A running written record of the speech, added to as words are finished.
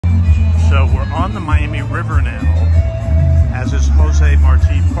So we're on the Miami River now, as is Jose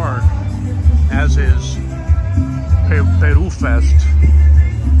Marti Park, as is Peru Fest.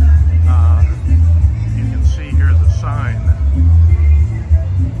 You can see here the sign.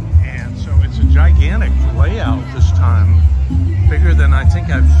 And so it's a gigantic layout this time, bigger than I think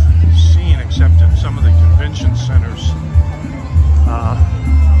I've seen except in some of the convention centers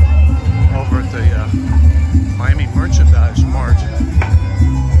over at the Miami Merchandise Mart.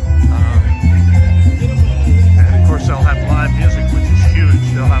 And of course they'll have live music, which is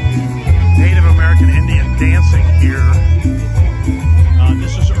huge. They'll have Native American Indian dancing here.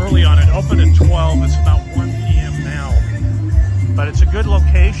 This is early on. It opened at 12. It's about 1 p.m. now. But it's a good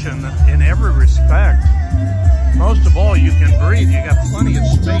location in every respect. Most of all, you can breathe. You got plenty of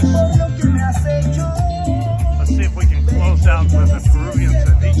space. Let's see if we can close out with the Peruvian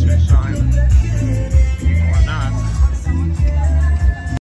ceviche sign.